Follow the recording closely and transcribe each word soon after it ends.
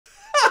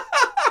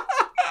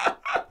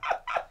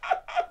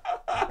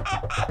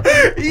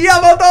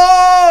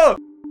Yamato!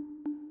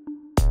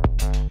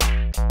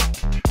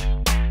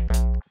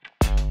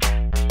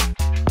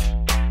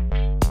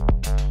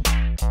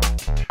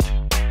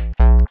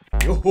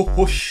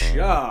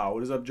 Yo-ho-ho-sha!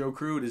 What is up,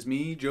 Johku? It is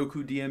me,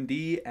 Johku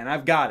DMD, and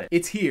I've got it.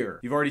 It's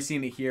here. You've already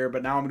seen it here,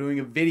 but now I'm doing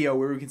a video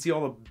where we can see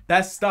all the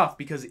best stuff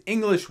because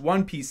English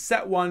One Piece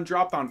Set 1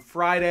 dropped on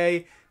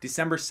Friday,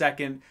 December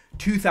 2nd,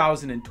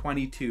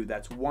 2022.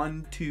 That's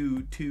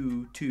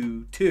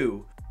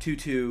 1-2-2-2-2.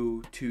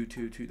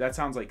 2-2-2-2-2. That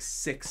sounds like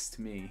 6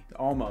 to me,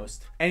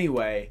 almost.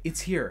 Anyway,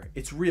 it's here.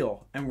 It's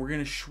real, and we're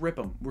gonna shrip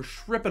them. We're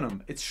shripping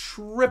them. It's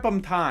shrip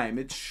 'em time.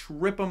 It's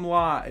shrip 'em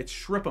It's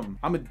shrip 'em.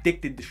 I'm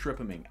addicted to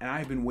shripping, and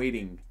I've been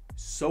waiting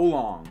so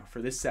long for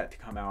this set to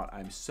come out.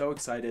 I'm so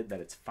excited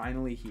that it's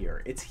finally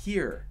here. It's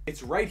here.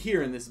 It's right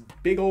here in this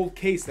big old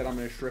case that I'm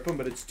gonna shrip them,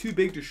 but it's too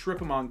big to shrip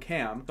them on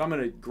cam. So I'm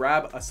gonna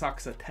grab a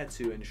Asakusa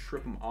Tetsu and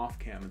shrip them off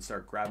cam and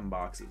start grabbing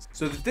boxes.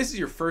 So if this is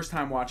your first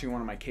time watching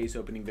one of my case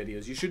opening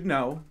videos, you should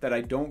know that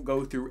I don't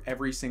go through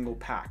every single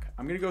pack.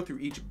 I'm gonna go through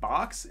each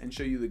box and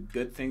show you the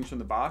good things from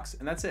the box,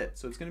 and that's it.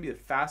 So it's gonna be the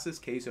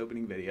fastest case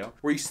opening video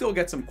where you still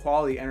get some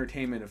quality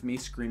entertainment of me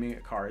screaming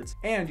at cards,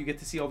 and you get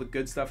to see all the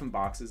good stuff in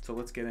boxes. So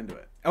let's get into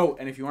it. Oh,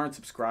 and if you aren't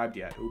subscribed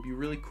yet, it would be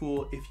really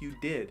cool if you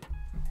did.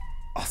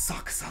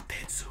 Asakusa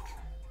Tetsu,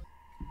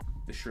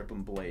 the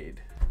Shripp'em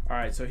Blade. All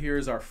right, so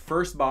here's our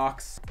first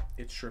box.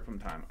 It's Shripp'em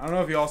time. I don't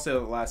know if you all saw the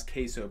last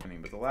case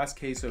opening, but the last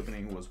case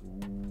opening was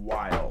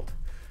wild.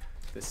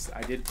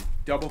 I did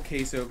double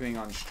case opening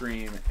on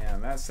stream,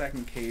 and that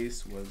second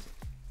case was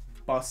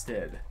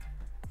busted,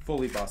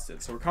 fully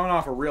busted. So we're coming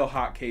off a real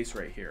hot case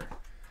right here.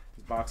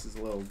 This box is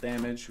a little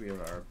damaged. We have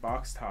our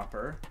box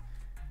topper.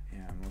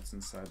 And what's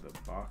inside the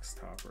box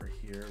topper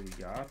here? We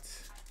got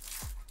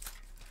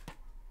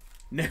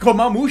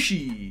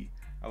Nekomamushi.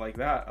 I like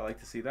that. I like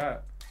to see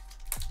that.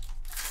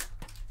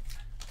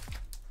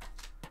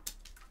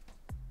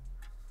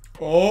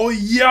 Oh,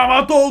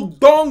 Yamato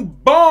Dong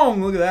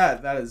Bong. Look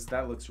at that.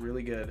 That looks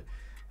really good.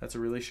 That's a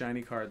really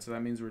shiny card. So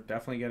that means we're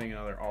definitely getting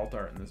another alt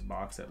art in this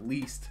box, at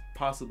least,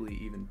 possibly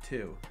even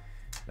 2.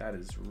 That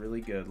is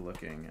really good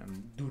looking.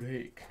 And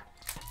Durek.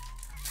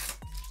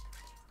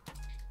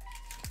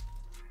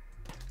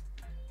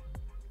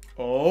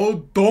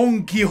 Oh,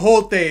 Don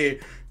Quixote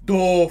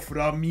do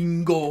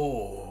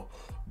Flamingo.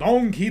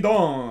 Donkey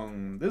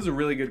Dong. This is a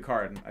really good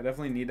card. I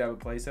definitely need to have a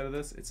playset of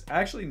this. It's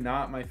actually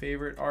not my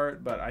favorite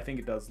art, but I think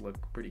it does look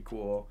pretty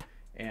cool.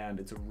 And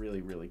it's a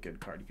really, really good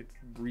card. You could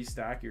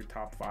restack your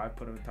top 5,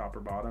 put them in top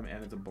or bottom,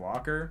 and it's a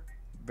blocker.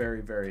 Very,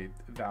 very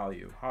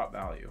hot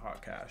value,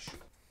 hot cash.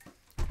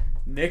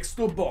 Next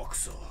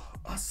box,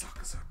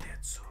 Asakusa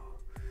Tetsu.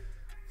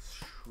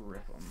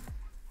 Strip them.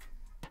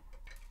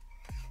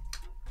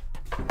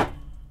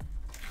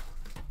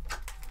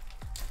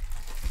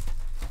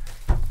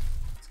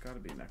 It's gotta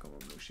be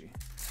Nekomamushi.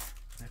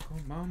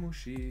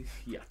 Nekomamushi.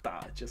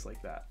 Yatta, just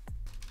like that.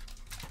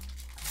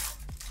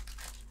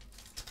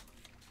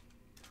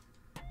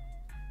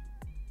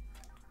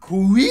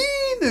 Queen!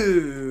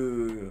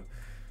 I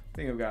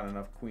think I've got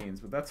enough queens,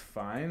 but that's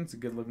fine. It's a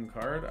good looking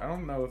card. I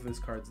don't know if this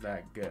card's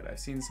that good. I've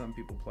seen some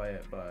people play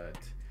it, but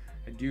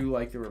I do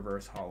like the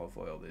reverse hollow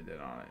foil they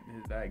did on it.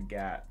 That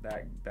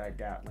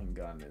Gatling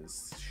gun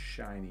is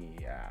shiny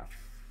AF,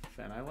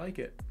 and I like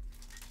it.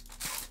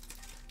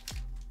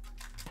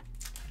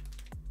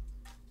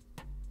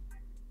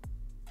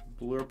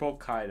 Blurple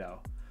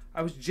Kaido.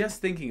 I was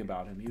just thinking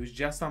about him. He was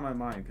just on my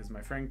mind because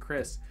my friend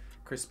Chris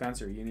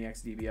Spencer,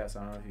 UniXDBS,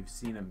 I don't know if you've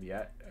seen him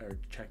yet or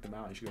checked him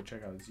out. You should go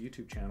check out his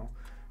YouTube channel.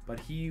 But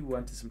he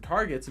went to some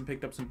Targets and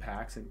picked up some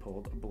packs and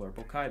pulled a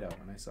Blurple Kaido.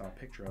 And I saw a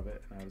picture of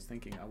it, and I was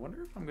thinking, I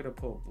wonder if I'm going to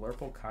pull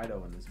Blurple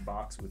Kaido in this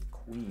box with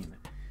Queen.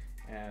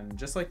 And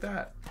just like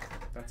that,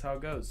 that's how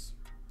it goes.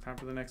 Time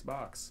for the next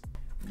box.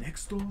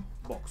 Next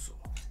box.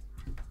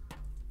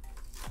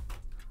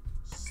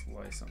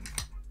 Slice them.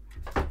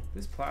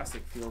 This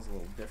plastic feels a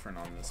little different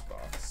on this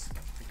box,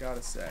 I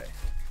gotta say.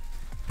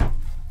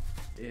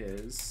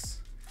 Is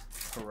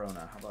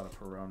Corona. How about a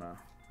Corona?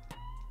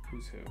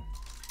 Who's who?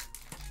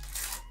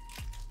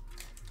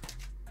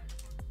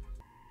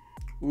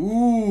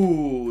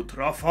 Ooh,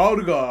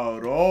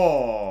 Trafalgar.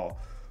 Oh,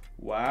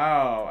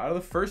 wow. Out of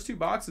the first 2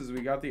 boxes,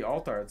 we got the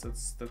alt arts.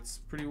 That's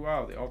pretty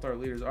wild. The alt art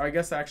leaders. Oh, I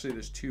guess actually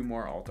there's 2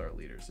 more alt art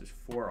leaders. There's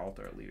 4 alt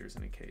art leaders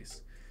in a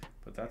case.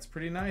 But that's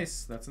pretty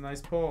nice. That's a nice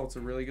pull. It's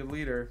a really good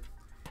leader.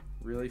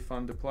 Really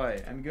fun to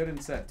play. And good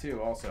in set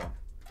 2 also.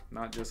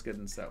 Not just good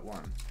in set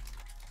 1.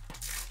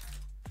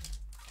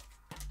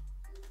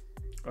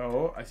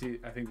 Oh, I see.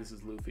 I think this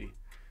is Luffy.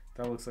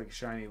 That looks like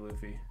shiny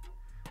Luffy.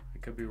 I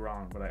could be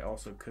wrong, but I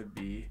also could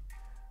be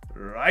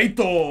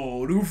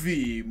Raito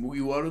Luffy,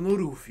 Mugiwara no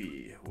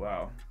Luffy.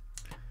 Wow.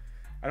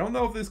 I don't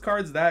know if this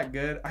card's that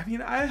good. I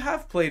mean, I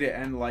have played it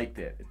and liked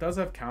it. It does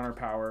have counter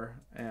power,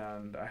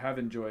 and I have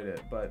enjoyed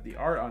it, but the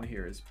art on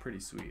here is pretty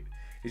sweet.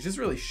 It's just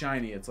really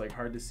shiny. It's like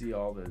hard to see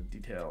all the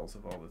details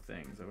of all the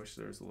things. I wish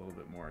there was a little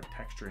bit more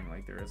texturing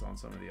like there is on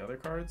some of the other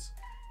cards.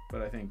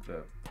 But I think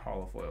the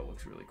holofoil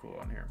looks really cool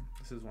on here.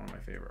 This is one of my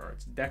favorite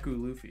arts.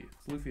 Deku Luffy.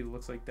 It's Luffy that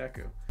looks like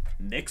Deku.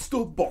 Next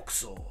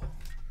boxo.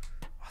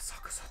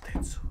 Asakusa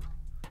Tetsu.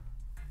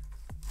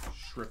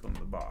 Strip him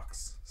the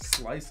box.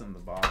 Slice him the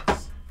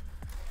box.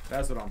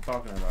 That's what I'm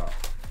talking about.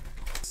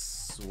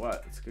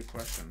 What? It's a good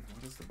question.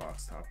 What is the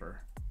box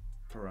topper?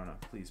 Perona.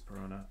 Please,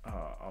 Perona.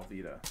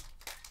 Alvida.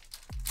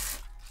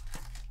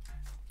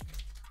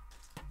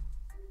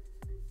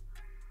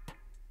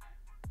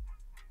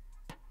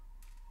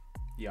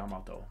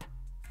 Yamato.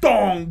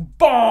 Dong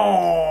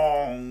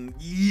bong!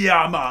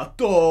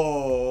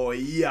 Yamato!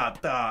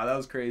 Yatta! That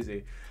was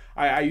crazy.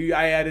 I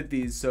edit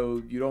these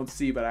so you don't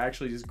see, but I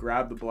actually just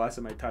grabbed the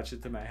blossom, I touched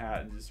it to my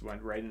hat, and just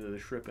went right into the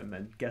shrimp, and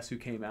then guess who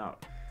came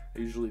out? I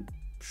usually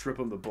shrimp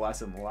him the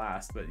blossom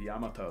last, but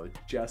Yamato,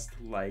 just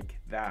like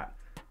that.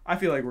 I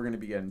feel like we're going to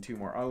be getting two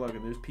more. Oh, look,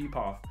 and there's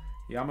Peepaw.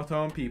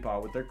 Yamato and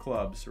Peepaw with their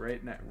clubs,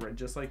 right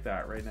just like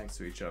that, right next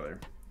to each other.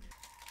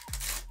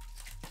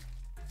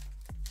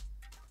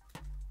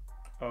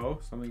 Oh,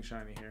 something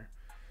shiny here.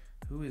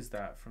 Who is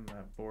that from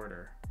that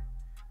border?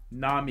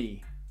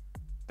 Nami.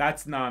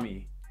 That's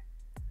Nami.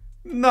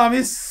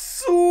 Nami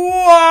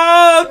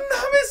Swan!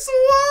 Nami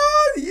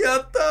Swan!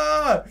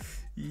 Yatta!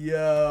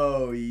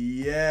 Yo,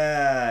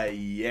 yeah.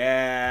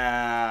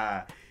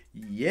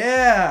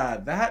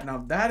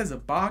 Now that is a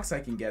box I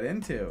can get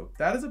into.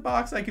 That is a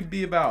box I could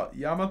be about.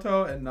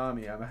 Yamato and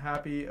Nami. I'm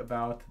happy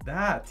about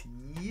that.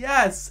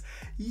 Yes!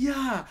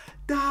 Yeah!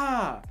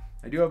 Da!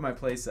 I do have my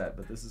playset,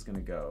 but this is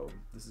gonna go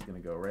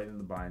right in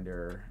the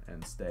binder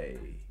and stay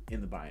in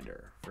the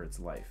binder for its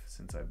life,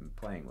 since I've been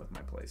playing with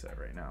my playset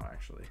right now,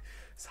 actually.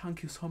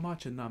 Thank you so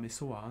much,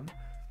 Nami-san.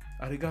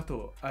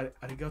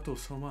 Arigato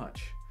so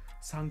much.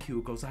 Thank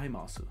you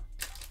gozaimasu.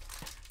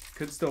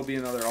 Could still be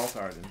another alt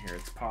art in here,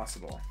 it's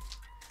possible.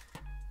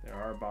 There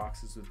are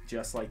boxes with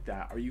just like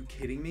that. Are you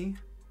kidding me?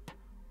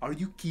 Are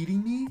you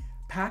kidding me?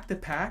 Pack to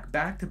pack,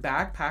 back to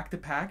back, pack to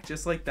pack,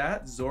 just like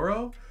that.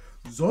 Zoro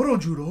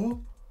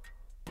Juro.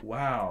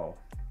 Wow.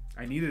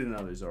 I needed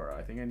another Zoro.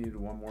 I think I needed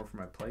one more for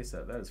my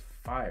playset. That is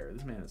fire.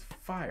 This man is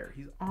fire.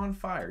 He's on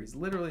fire. He's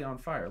literally on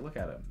fire. Look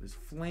at him. There's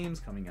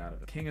flames coming out of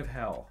him. King of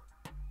Hell.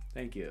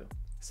 Thank you.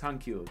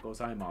 Thank you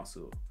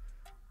gozaimasu.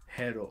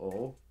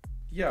 Hero.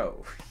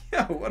 Yo,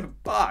 what a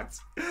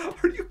box.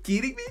 Are you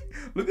kidding me?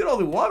 Look at all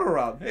the water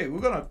around. Hey, we're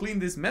gonna clean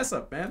this mess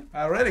up, man.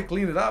 I already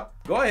cleaned it up.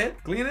 Go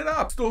ahead, clean it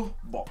up. Still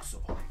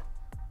boxo.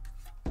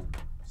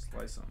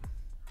 Slice him.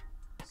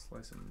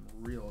 Slice him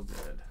real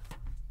good.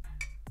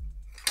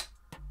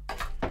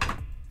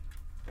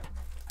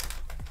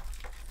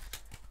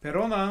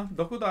 Perona,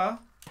 doku da?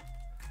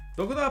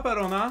 Doku da,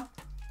 Perona?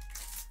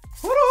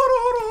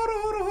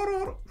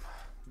 Horo.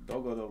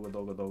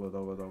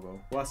 Dogo.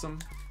 Bless him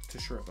to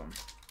shrimp him.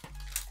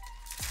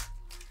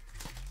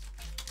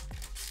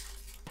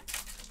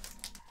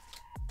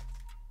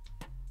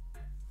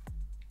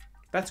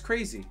 That's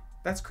crazy.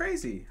 That's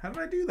crazy. How did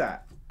I do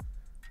that?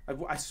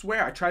 I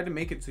swear I tried to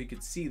make it so you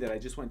could see that I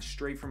just went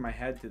straight from my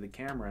head to the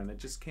camera and it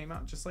just came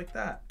out just like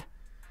that.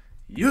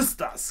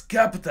 Eustace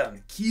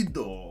Captain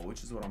Kido,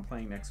 which is what I'm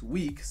playing next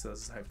week, so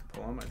I have to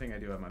pull him. I think I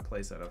do have my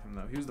playset of him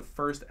though. He was the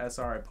first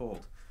SR I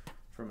pulled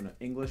from an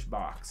English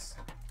box.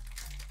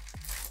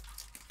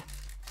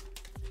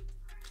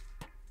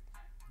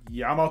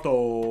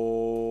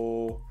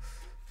 Yamato.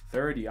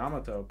 Third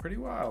Yamato. Pretty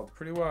wild.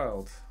 Pretty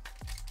wild.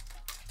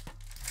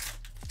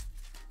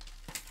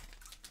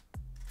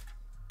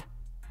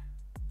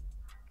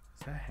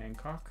 Is that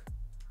Hancock?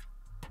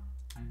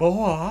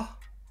 Boa.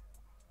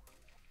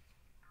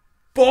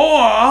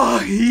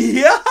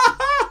 Yahoo!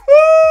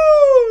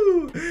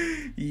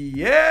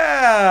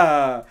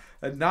 Yeah!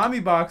 A Nami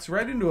box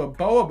right into a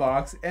Boa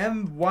box,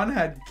 and one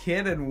had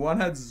Kid and one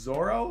had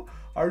Zoro?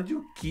 Are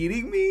you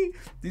kidding me?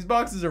 These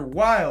boxes are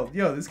wild.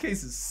 Yo, this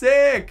case is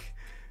sick.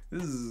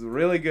 This is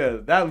really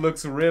good. That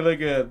looks really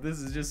good. This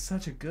is just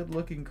such a good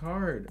looking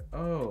card.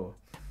 Oh,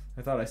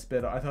 I thought I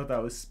spit. I thought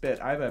that was spit.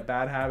 I have a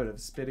bad habit of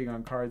spitting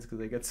on cards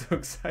because I get so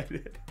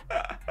excited.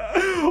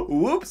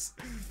 Whoops.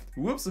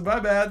 Whoops, my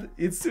bad.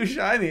 It's too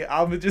shiny.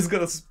 I'm just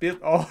gonna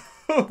spit all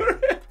over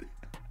it.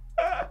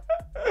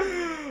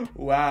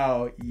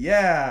 Wow.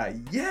 Yeah.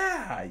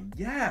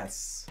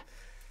 Yes.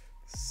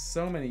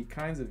 So many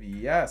kinds of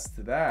yes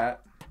to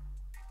that.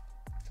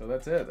 So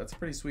that's it. That's a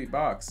pretty sweet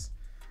box.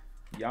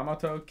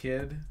 Yamato,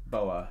 Kid,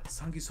 Boa.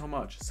 Thank you so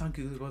much. Thank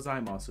you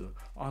gozaimasu.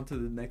 On to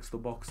the next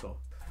boxo.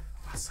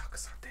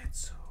 Asakusa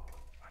Tetsu.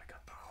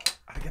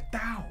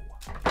 Arigatou.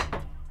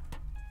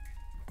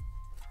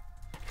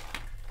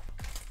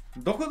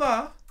 Doko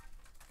da?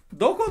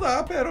 Doko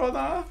da,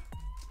 Perona?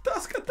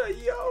 Tasukata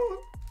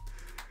yo.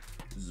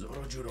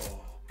 Zorojuro,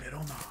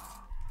 Perona.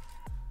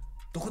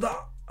 Doko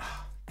da?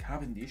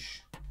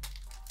 Cavendish.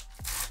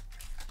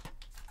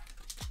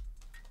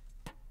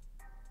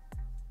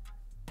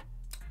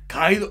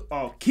 Kaido.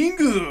 Oh,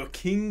 Kingu.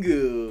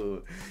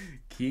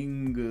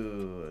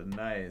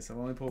 Nice. I've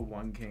only pulled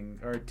one king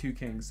or two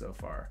kings so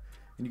far.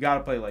 And you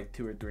gotta play like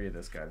 2 or 3 of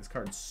this guy. This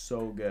card's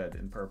so good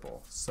in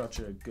purple. Such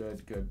a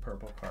good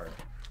purple card.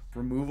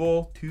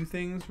 Removal, 2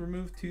 things,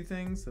 remove 2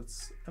 things.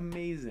 That's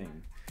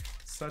amazing.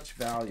 Such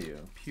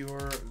value,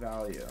 pure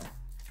value.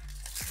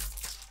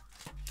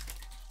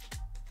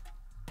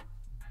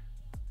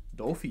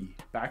 Dofi,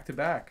 back to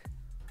back.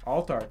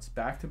 Alt arts,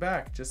 back to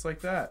back, just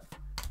like that.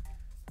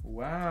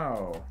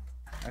 Wow.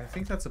 I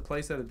think that's a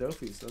playset of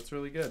Dofi, so that's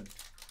really good.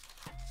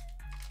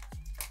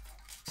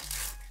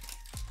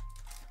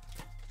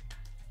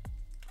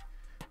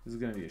 This is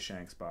gonna be a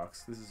Shanks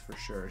box. This is for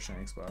sure a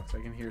Shanks box.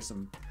 I can hear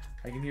some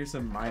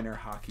minor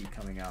hockey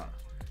coming out.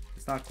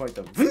 It's not quite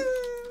the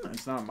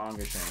it's not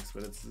Manga Shanks,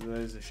 but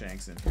there's a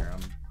Shanks in here.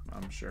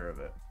 I'm sure of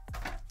it.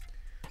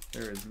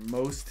 There is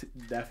most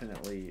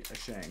definitely a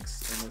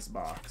Shanks in this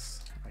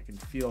box. I can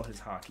feel his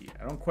hockey.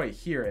 I don't quite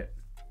hear it.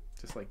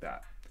 Just like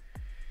that.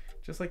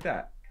 Just like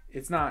that.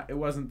 It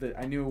wasn't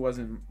I knew it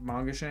wasn't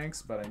Manga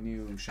Shanks, but I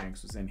knew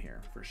Shanks was in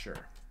here for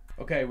sure.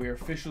 Okay, we are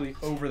officially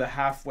over the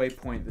halfway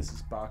point. This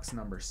is box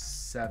number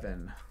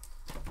 7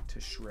 to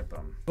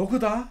Shrip'em.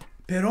 Dokuda?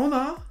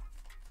 Perona?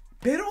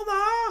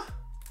 Perona?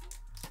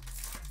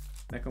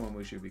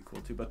 Nekomamushi would be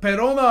cool too, but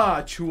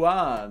Perona!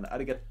 Chuan!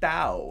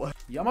 Arigatao!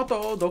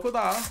 Yamato,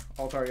 Dokuda?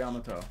 Altar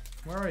Yamato.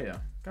 Where are you?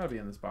 Gotta be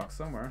in this box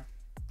somewhere.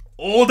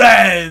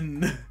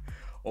 Oden!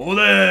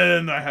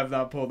 Oden! I have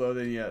not pulled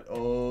Oden yet.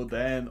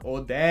 Oden!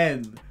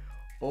 Oden!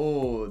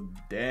 Oden!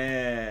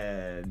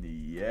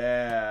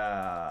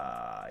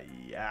 Yeah!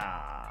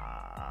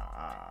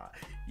 Yeah!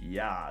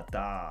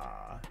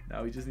 Yata!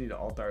 Now we just need to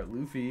alt art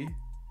Luffy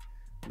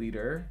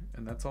leader,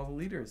 and that's all the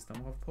leaders.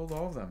 Then we'll have pulled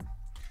all of them.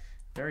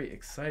 Very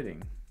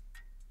exciting.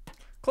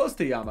 Close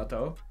to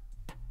Yamato.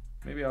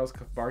 Maybe I was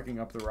barking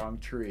up the wrong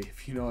tree,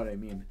 if you know what I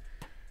mean.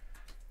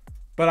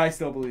 But I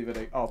still believe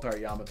it. Altar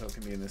Yamato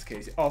can be in this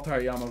case. Altar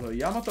Yamato.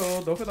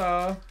 Yamato,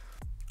 Dokuda.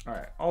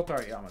 Alright,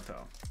 Altar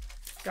Yamato.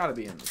 Gotta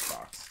be in this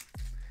box.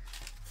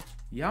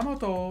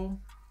 Yamato.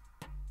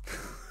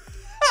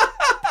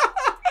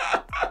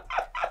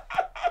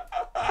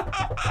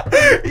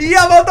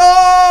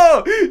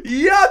 Yamato!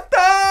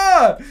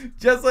 Yatta!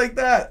 Just like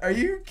that. Are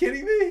you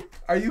kidding me?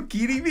 Are you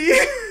kidding me?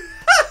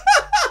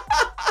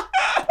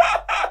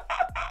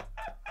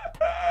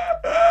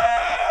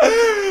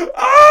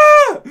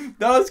 Ah!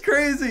 That was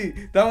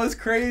crazy. That was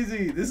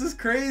crazy. This is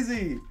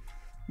crazy.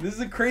 This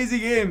is a crazy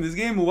game. This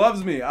game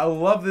loves me. I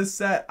love this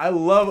set. I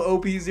love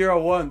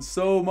OP01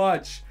 so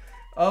much.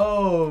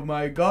 Oh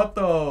my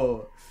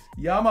god.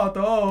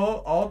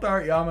 Yamato,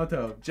 Altar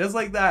Yamato. Just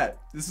like that.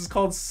 This is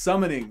called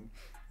summoning.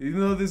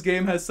 Even though this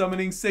game has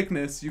summoning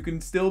sickness, you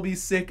can still be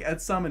sick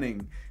at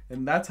summoning.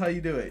 And that's how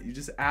you do it. You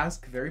just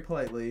ask very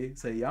politely,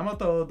 say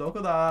Yamato,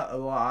 Dokuda a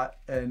lot,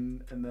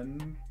 and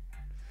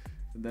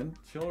then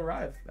she'll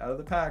arrive out of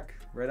the pack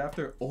right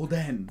after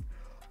Oden.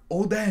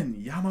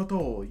 Oden,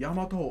 Yamato,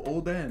 Yamato,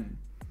 Oden.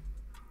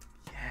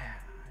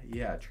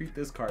 Yeah, treat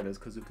this card as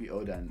Kazuki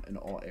Oden in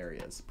all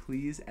areas.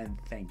 Please and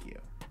thank you.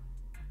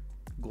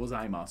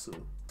 Gozaimasu.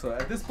 So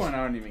at this point,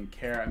 I don't even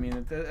care. I mean,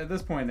 at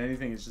this point,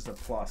 anything is just a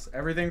plus.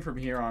 Everything from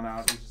here on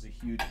out is just a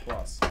huge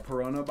plus.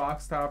 Perona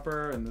box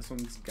topper, and this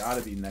one's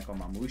gotta be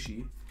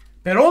Nekomamushi.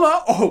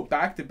 Perona! Oh,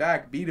 back to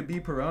back, B to B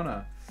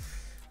Perona.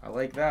 I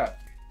like that.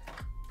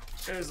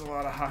 There's a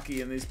lot of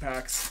hockey in these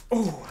packs.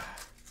 Oh!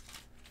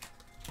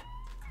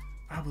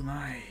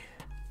 Abunai.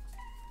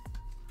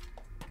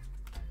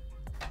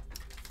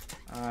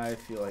 I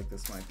feel like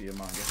this might be a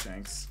Manga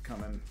Shanks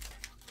coming.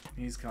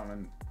 He's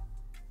coming.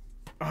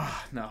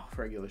 Ah, no,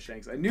 regular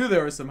Shanks. I knew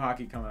there was some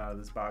hockey coming out of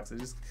this box. I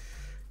just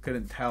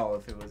couldn't tell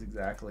if it was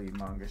exactly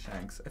Manga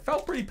Shanks. It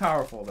felt pretty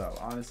powerful though,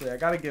 honestly. I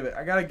gotta give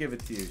it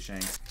to you,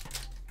 Shanks.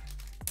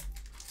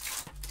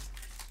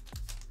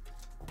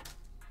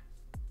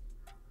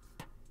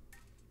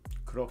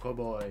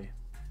 Crocoboy.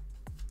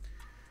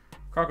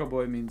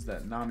 Crocoboy means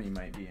that Nami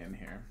might be in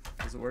here.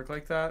 Does it work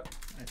like that?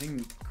 I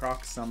think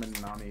Croc summoned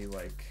Nami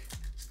like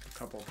a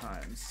couple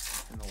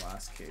times in the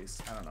last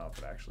case. I don't know if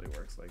it actually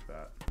works like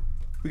that.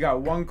 We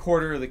got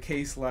 1/4 of the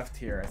case left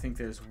here. I think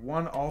there's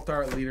 1 alt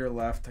art leader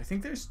left. I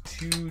think there's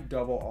 2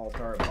 double alt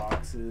art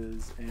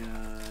boxes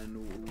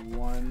and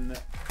 1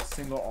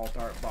 single alt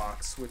art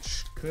box,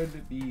 which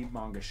could be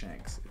Manga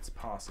Shanks. It's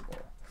possible.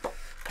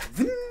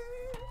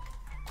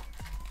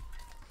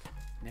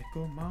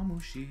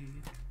 Nekomamushi.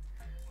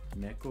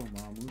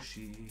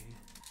 Nekomamushi.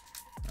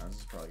 Oh, this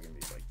is probably gonna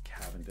be like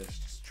Cavendish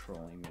just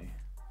trolling me.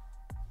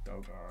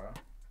 Dogara.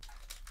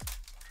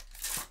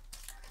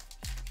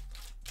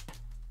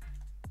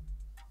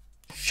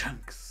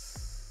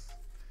 Shanks.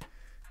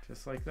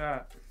 Just like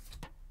that.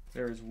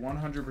 There is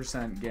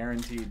 100%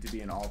 guaranteed to be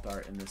an alt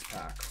art in this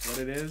pack. What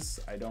it is,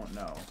 I don't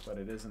know, but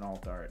it is an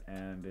alt art,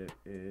 and it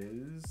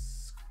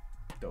is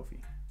Dofi.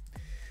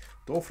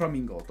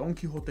 Doflamingo. Don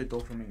Quixote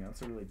Doflamingo.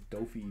 That's a really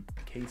Dofi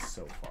case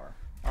so far.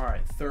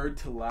 Alright, third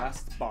to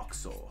last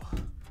boxo.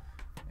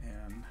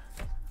 And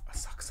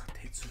Asakusa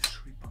Tetsu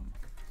Shrip'em.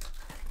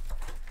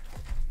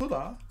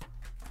 Dokuda?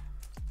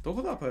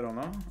 Dokuda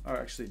Perona? Or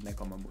actually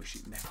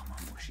Nekomamushi.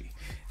 Nekomamushi.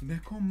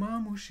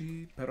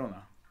 Nekomamushi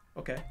Perona.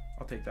 Okay,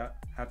 I'll take that.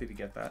 Happy to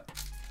get that.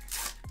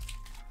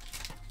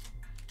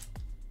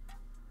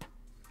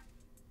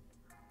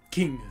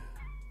 King.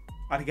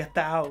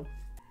 Arigatao.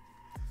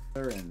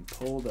 And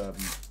pulled a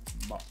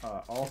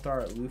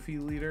All-Star Luffy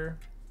leader.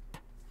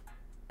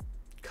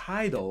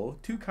 Kaido.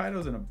 2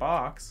 Kaidos in a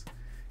box.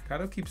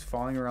 Kaido keeps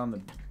falling around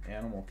the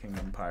Animal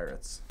Kingdom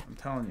pirates. I'm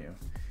telling you.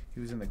 He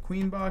was in the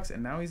Queen box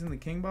and now he's in the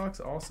King box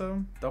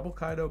also. Double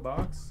Kaido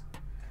box.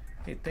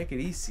 Hey, take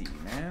it easy,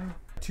 man.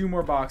 2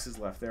 more boxes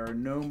left. There are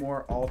no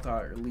more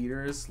Alt-Art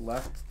leaders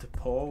left to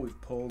pull. We've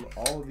pulled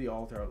all of the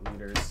Alt-Art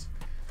leaders.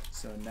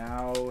 So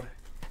now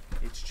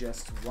it's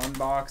just 1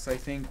 box, I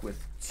think,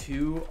 with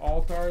 2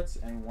 Alt-Arts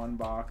and 1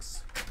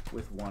 box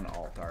with 1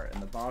 Alt-Art.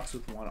 And the box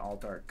with 1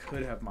 Alt-Art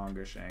could have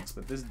Manga Shanks,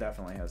 but this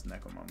definitely has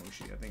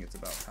Nekomamushi. I think it's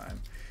about time.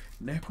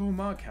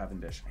 Nekoma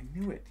Cavendish. I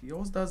knew it. He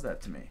always does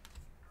that to me.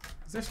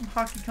 Is there some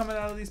hockey coming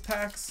out of these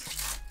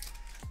packs?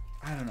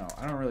 I don't know.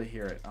 I don't really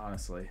hear it,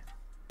 honestly.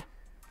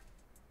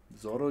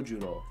 Zoro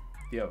Judo.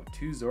 Yo,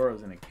 2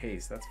 Zoros in a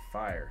case. That's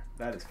fire.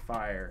 That is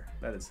fire.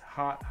 That is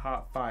hot,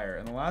 hot fire.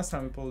 And the last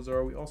time we pulled a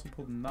Zoro, we also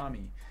pulled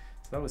Nami.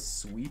 So that was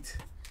sweet.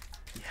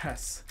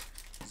 Yes.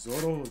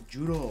 Zoro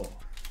Judo.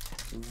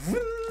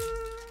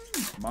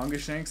 Manga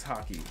Shanks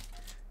hockey.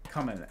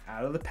 Coming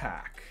out of the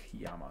pack.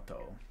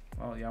 Yamato.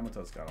 Well,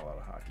 Yamato's got a lot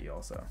of hockey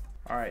also.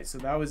 Alright, so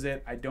that was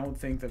it. I don't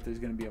think that there's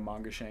going to be a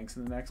Manga Shanks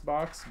in the next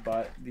box,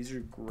 but these are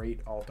great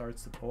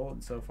Alt-Arts to pull,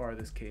 and so far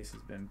this case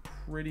has been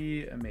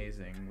pretty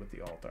amazing with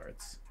the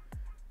Alt-Arts.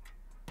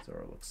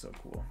 Zoro looks so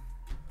cool.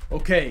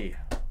 Okay,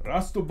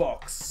 Rasto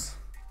box.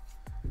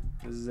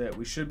 This is it.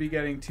 We should be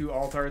getting 2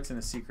 Alt-Arts and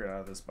a secret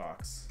out of this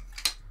box.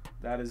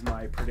 That is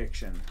my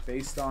prediction.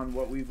 Based on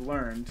what we've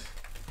learned,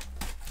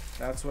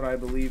 that's what I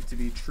believe to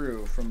be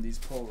true from these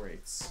pull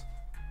rates.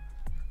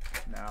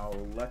 Now,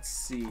 let's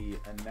see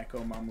a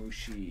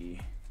Nekomamushi.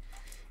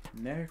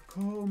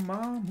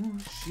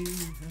 Nekomamushi.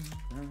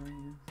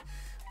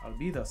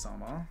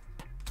 Albida-sama.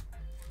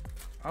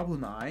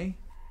 Abunai.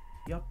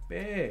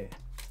 Yappe.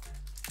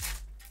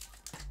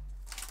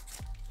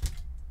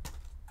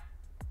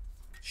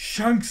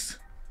 Shanks.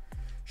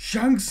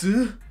 Shanks.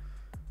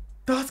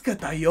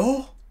 Tasuketa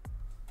yo.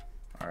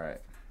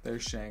 Alright,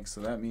 there's Shanks.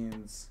 So that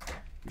means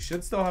we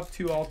should still have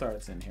 2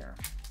 Alt-Arts in here,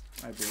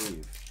 I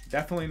believe.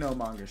 Definitely no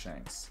Manga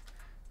Shanks.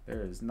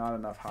 There is not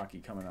enough hockey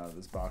coming out of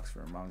this box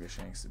for Manga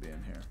Shanks to be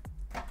in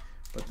here.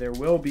 But there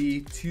will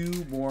be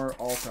 2 more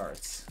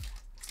Alt-Arts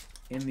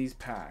in these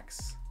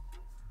packs.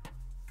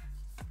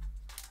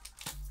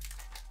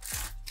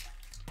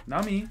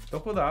 Nami,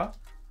 doko da?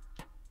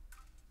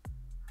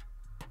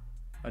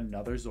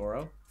 Another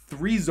Zoro?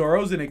 3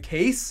 Zoros in a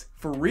case?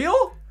 For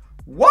real?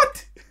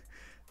 What?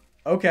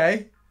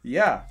 Okay.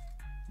 Yeah.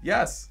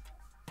 Yes.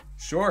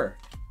 Sure.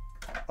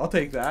 I'll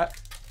take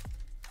that.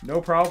 No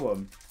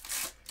problem.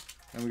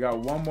 And we got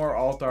 1 more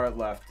Alt-Art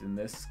left. In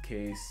this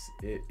case,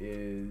 it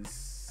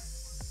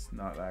is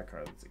not that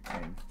card. It's a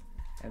king.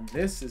 And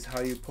this is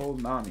how you pull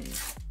Nami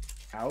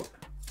out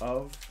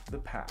of the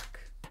pack.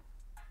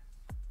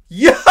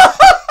 Yeah!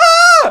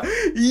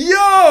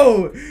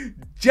 Yo!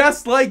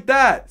 Just like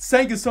that.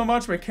 Thank you so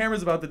much. My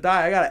camera's about to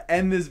die. I gotta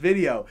end this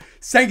video.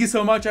 Thank you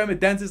so much. I'm a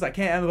dentist. I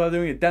can't end without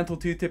doing a dental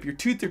tooth tip.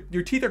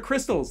 Your teeth are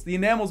crystals. The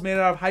enamel's made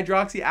out of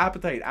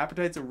hydroxyapatite.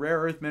 Apatite's a rare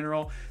earth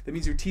mineral. That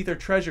means your teeth are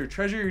treasure.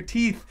 Treasure your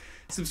teeth.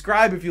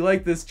 Subscribe if you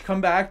like this.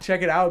 Come back,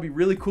 check it out. It'd be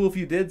really cool if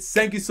you did.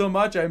 Thank you so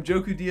much. I'm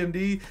Johku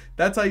DMD.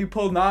 That's how you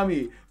pull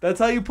Nami. That's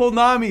how you pull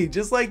Nami.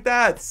 Just like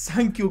that.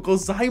 Thank you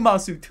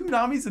gozaimasu. 2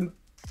 Namis and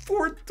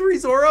 3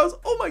 Zoros.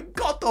 Oh my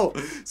god.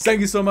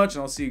 Thank you so much,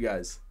 and I'll see you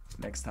guys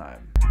next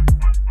time.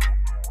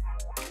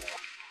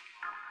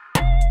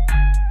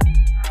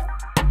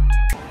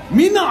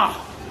 Mina,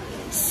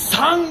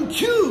 thank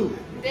you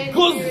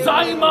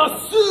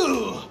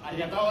gozaimasu.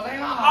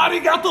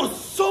 Arigato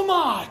so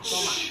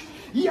much.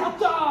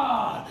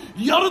 Yatta!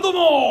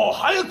 Yarudomo!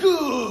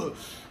 Hayaku!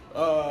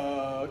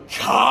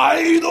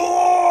 Kaido!